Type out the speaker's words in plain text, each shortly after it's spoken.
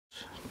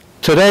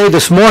Today,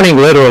 this morning,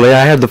 literally,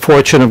 I had the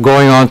fortune of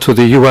going on to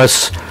the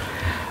U.S.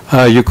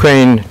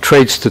 Ukraine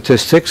trade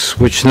statistics,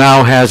 which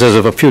now has, as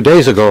of a few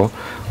days ago,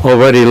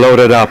 already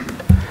loaded up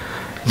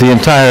the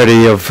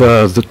entirety of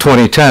the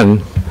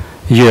 2010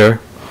 year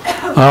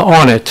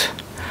on it.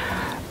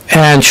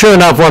 And sure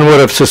enough, one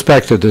would have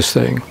suspected this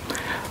thing.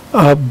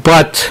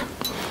 But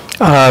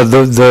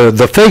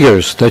the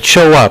figures that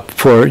show up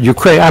for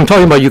Ukraine, I'm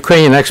talking about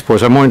Ukrainian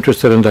exports, I'm more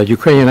interested in that,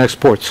 Ukrainian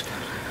exports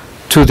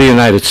to the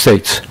United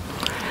States,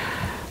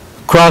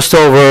 crossed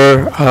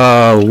over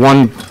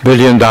 $1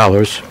 billion,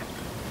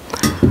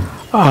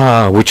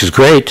 which is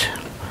great.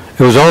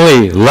 It was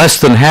only less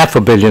than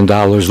 $500 million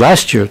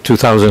last year,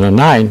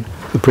 2009,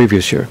 the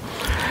previous year.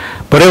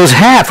 But it was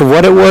half of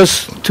what it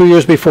was 2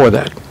 years before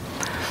that.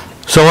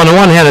 So on the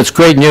one hand, it's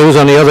great news.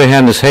 On the other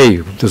hand, it's, hey,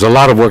 there's a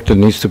lot of work that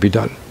needs to be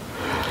done.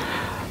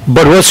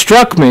 But what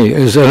struck me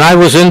is, and I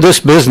was in this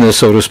business,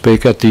 so to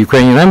speak, at the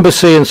Ukrainian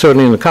embassy and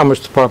certainly in the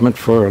Commerce Department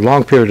for a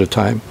long period of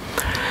time,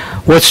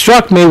 what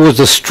struck me was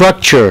the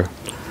structure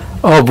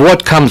of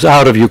what comes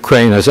out of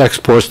Ukraine as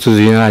exports to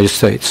the United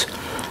States.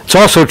 It's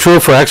also true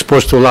for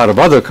exports to a lot of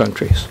other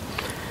countries.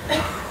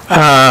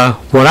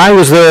 When I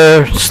was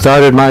there,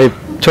 started my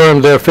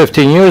term there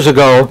 15 years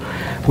ago,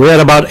 we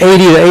had about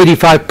 80 to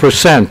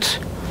 85%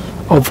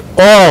 of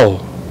all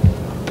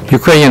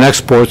Ukrainian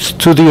exports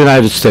to the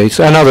United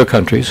States and other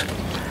countries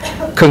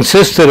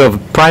consisted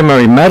of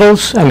primary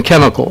metals and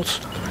chemicals.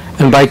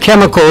 And by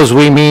chemicals,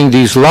 we mean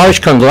these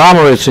large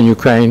conglomerates in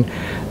Ukraine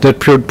that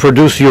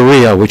produce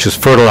urea, which is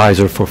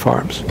fertilizer for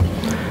farms.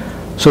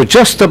 So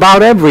just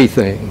about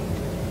everything,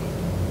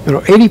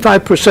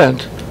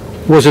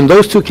 85% was in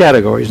those two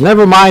categories.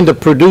 Never mind the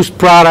produced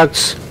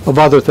products of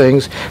other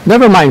things,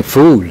 never mind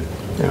food.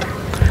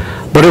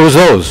 But it was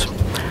those.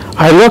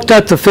 I looked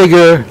at the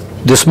figure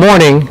this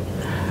morning,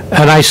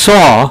 and I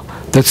saw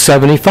that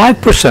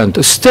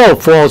 75% still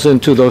falls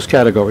into those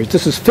categories.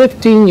 This is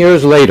 15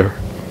 years later.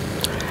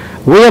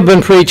 We have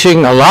been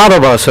preaching, a lot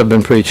of us have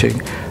been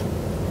preaching,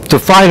 to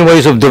find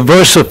ways of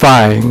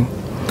diversifying.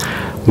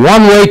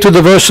 One way to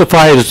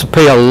diversify is to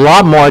pay a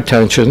lot more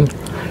attention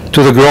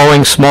to the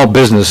growing small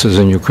businesses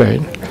in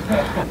Ukraine.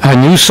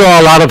 And you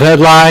saw a lot of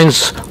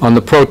headlines on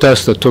the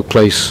protests that took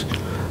place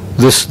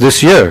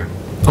this year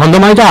on the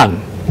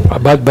Maidan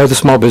by the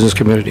small business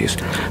communities.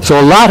 So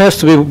a lot has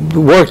to be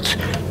worked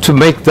to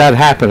make that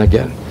happen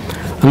again.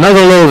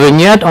 Another little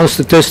vignette on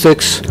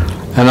statistics,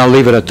 and I'll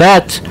leave it at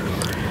that.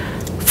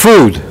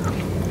 Food.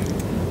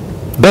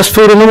 Best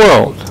food in the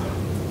world.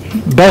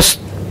 Best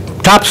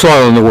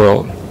topsoil in the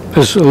world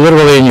is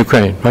literally in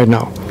Ukraine right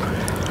now.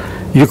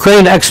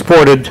 Ukraine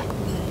exported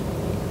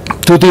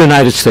to the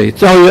United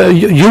States,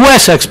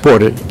 U.S.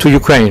 exported to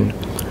Ukraine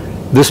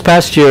this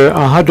past year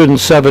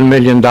 $107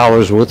 million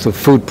worth of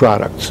food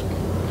products.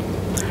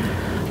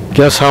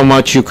 Guess how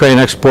much Ukraine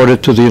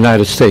exported to the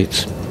United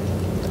States?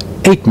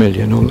 8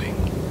 million only.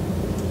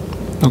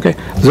 Okay,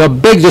 there's a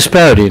big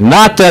disparity.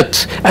 Not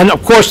that, and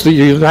of course the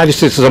United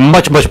States is a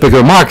much, much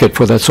bigger market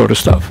for that sort of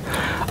stuff.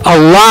 A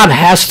lot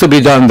has to be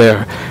done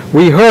there.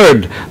 We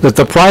heard that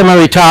the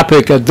primary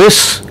topic at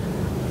this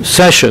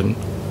session,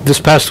 this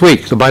past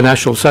week, the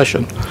binational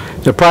session,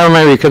 the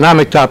primary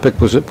economic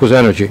topic was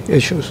energy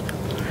issues.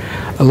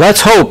 Let's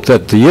hope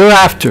that the year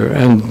after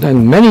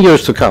and many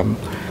years to come,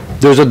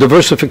 there's a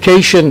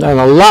diversification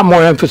and a lot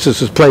more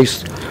emphasis is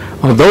placed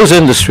on those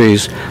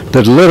industries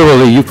that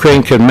literally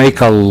Ukraine can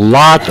make a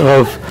lot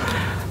of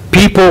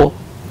people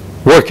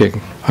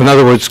working. In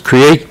other words,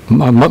 create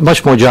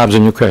much more jobs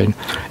in Ukraine.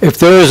 If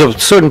there is a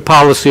certain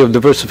policy of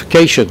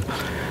diversification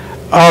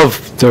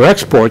of their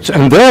exports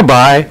and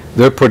thereby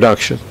their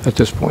production at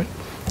this point.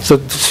 So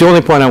it's the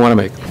only point I want to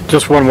make.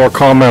 Just one more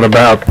comment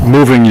about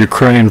moving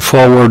Ukraine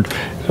forward,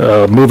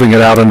 moving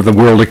it out into the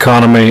world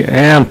economy,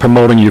 and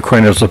promoting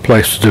Ukraine as a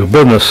place to do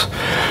business.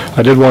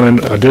 I did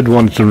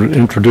want to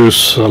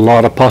introduce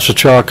Lada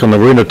Pasachuk and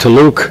Irina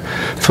Taluk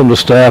from the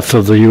staff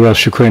of the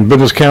U.S.-Ukraine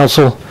Business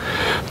Council.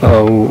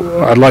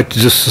 I'd like to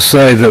just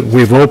say that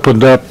we've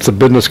opened up the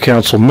Business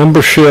Council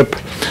membership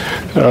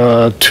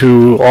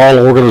to all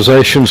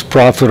organizations,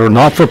 profit or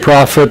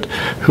not-for-profit,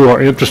 who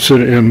are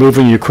interested in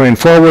moving Ukraine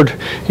forward,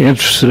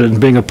 interested in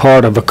being a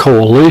part of a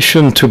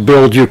coalition to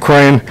build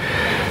Ukraine.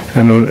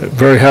 And I'm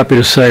very happy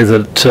to say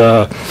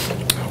that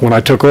when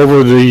I took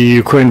over the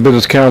Ukraine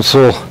Business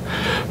Council,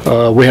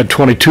 we had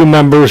 22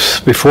 members.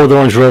 Before the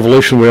Orange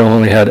Revolution, we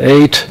only had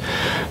 8.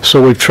 So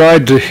we've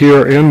tried to,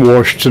 here in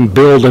Washington,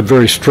 build a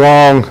very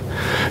strong,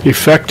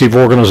 effective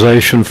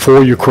organization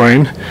for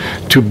Ukraine,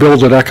 to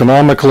build it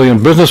economically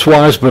and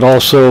business-wise, but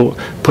also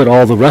put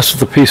all the rest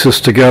of the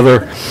pieces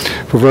together.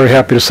 We're very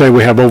happy to say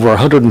we have over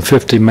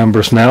 150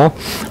 members now,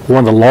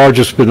 one of the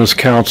largest business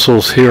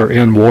councils here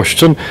in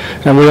Washington,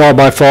 and we are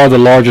by far the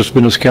largest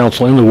business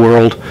council in the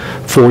world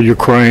for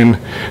Ukraine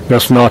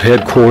that's not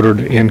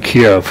headquartered in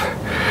Kiev.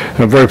 And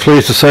I'm very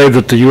pleased to say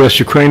that the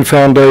U.S.-Ukraine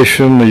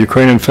Foundation, the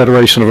Ukrainian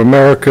Federation of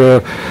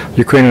America, the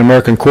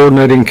Ukrainian-American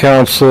Coordinating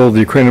Council, the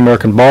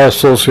Ukrainian-American Bar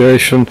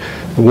Association,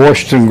 the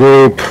Washington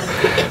Group,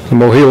 the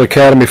Mohila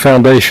Academy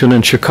Foundation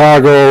in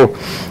Chicago,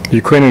 the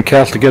Ukrainian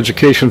Catholic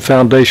Education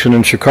Foundation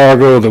in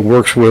Chicago that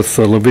works with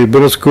Lviv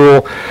Business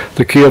School,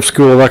 the Kiev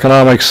School of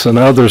Economics, and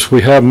others.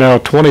 We have now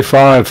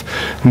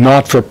 25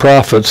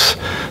 not-for-profits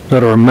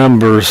that are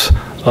members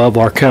of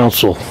our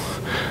council.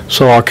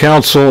 So our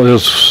council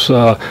is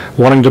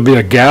wanting to be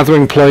a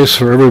gathering place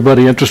for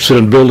everybody interested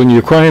in building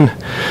Ukraine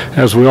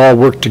as we all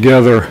work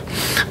together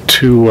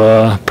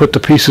to put the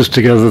pieces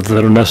together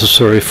that are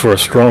necessary for a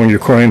strong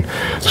Ukraine.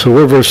 So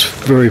we're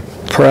very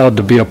proud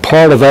to be a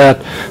part of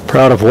that,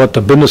 proud of what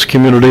the business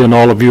community and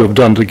all of you have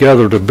done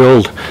together to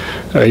build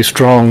a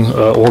strong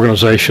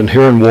organization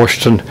here in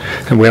Washington,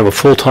 and we have a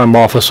full-time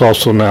office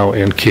also now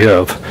in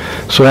Kiev.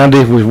 So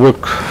Andy, we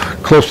work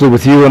closely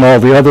with you and all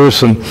the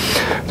others, and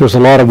there's a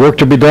lot of work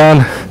to be done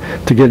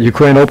to get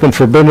Ukraine open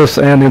for business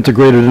and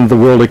integrated into the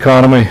world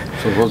economy,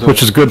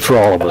 which is good for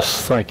all of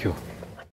us. Thank you.